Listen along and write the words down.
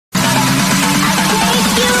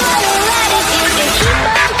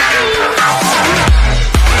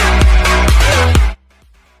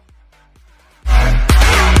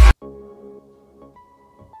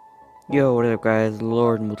Yo, what up guys,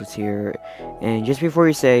 Lord Multis here, and just before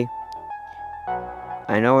you say,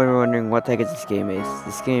 I know you're wondering what the heck this game is.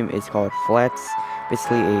 This game is called Flats,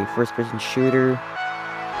 basically a first-person shooter.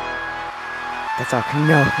 That's all,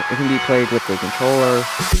 no, it can be played with a controller,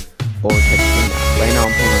 or touchscreen. Right now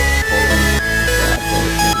I'm playing with a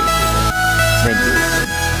controller, menu,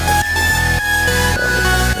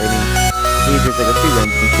 see, there's like a few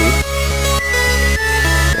guns you can choose.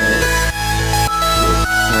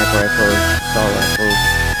 Sniper rifle, assault rifle,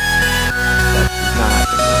 that's not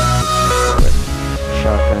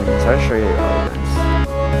shotguns. I'll show you all the guns.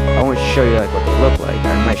 I won't show you like what they look like. I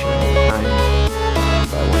might show you all the time,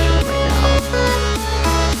 but I won't show them right now.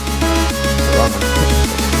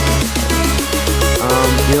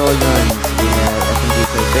 The old guns, we have SMG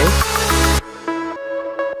for the base.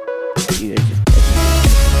 You guys just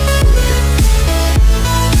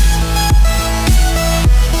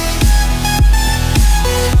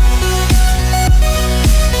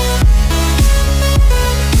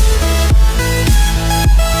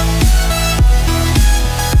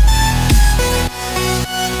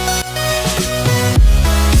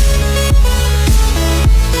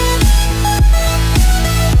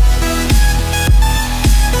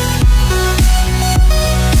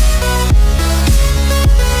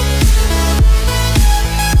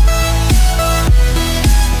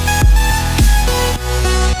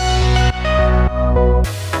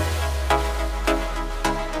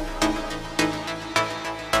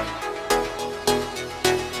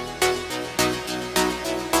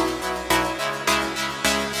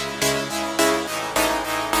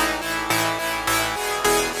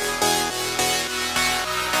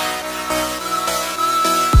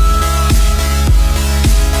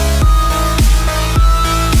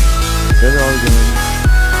those are all the guns.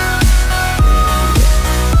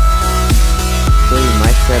 So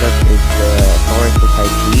my setup is the assault rifle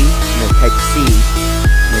type B, and the type C,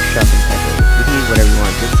 and the shotgun type A. You can use whatever you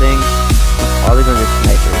want. This thing, all the guns are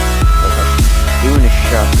snipers. Okay. Doing a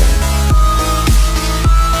shotgun.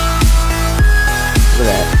 Look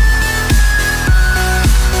at that.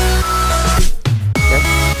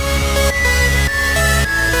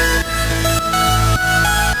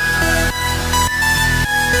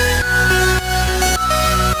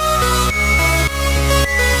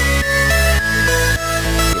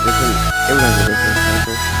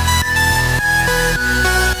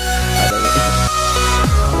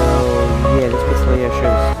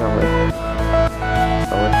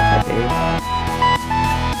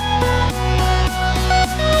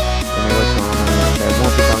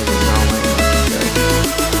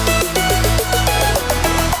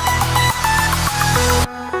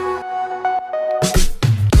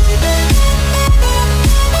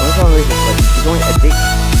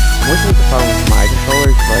 Most of the problem with my controller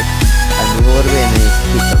is like I move a little bit and then it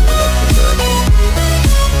keeps them in that same direction.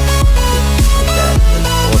 Like that, like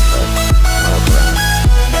forward press, up around.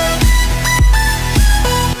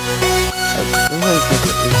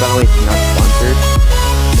 This by the way, it's not sponsored.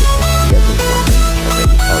 You guys are wondering, I bet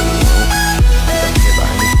you probably won't. You don't care about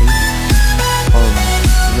anything.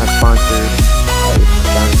 It's not sponsored. I just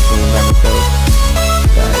found this game by myself.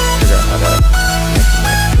 I figured out how to connect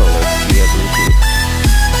my controller via Bluetooth.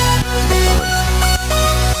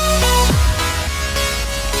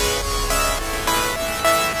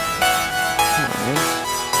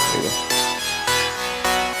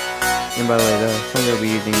 And by the way, the song that we'll be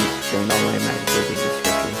using during the online match is in the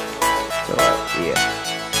description. So, yeah.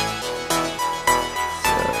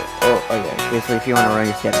 So, oh yeah. Basically, if you want to run,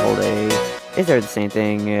 you just have to hold A. Is there the same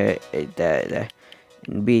thing?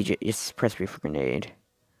 And B, just press B for grenade.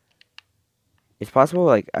 It's possible,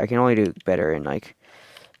 like, I can only do better in, like,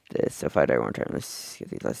 this. So if I die one time, let's get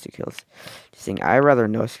these last 2 kills. Just saying, I rather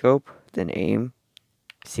no scope than aim.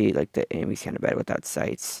 See, like, the aim is kind of bad without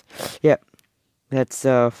sights. Yeah. That's,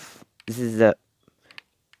 this is the...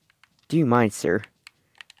 Do you mind, sir?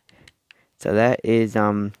 So that is,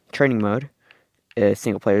 training mode.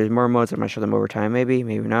 Single player. There's more modes. I'm going to show them over time, maybe.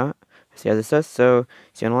 Maybe not. See how this does. So,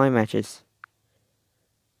 see online matches.